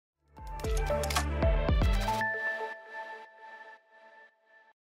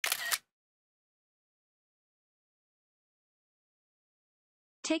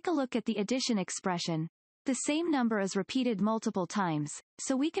Take a look at the addition expression. The same number is repeated multiple times,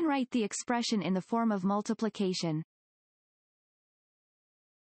 so we can write the expression in the form of multiplication.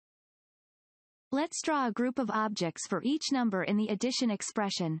 Let's draw a group of objects for each number in the addition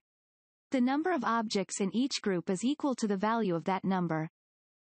expression. The number of objects in each group is equal to the value of that number.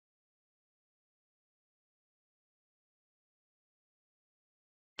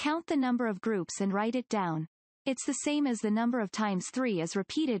 Count the number of groups and write it down. It's the same as the number of times 3 is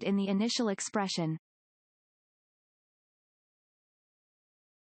repeated in the initial expression.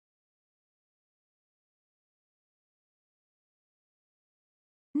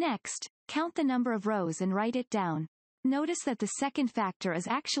 Next, count the number of rows and write it down. Notice that the second factor is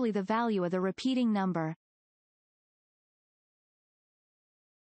actually the value of the repeating number.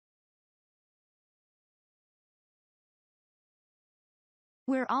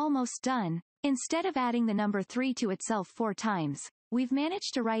 We're almost done. Instead of adding the number 3 to itself 4 times, we've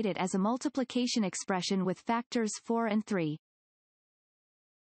managed to write it as a multiplication expression with factors 4 and 3.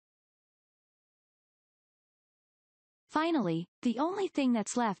 Finally, the only thing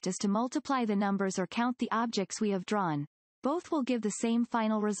that's left is to multiply the numbers or count the objects we have drawn. Both will give the same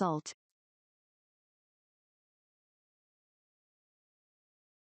final result.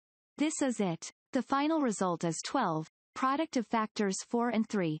 This is it. The final result is 12, product of factors 4 and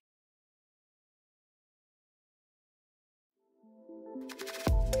 3.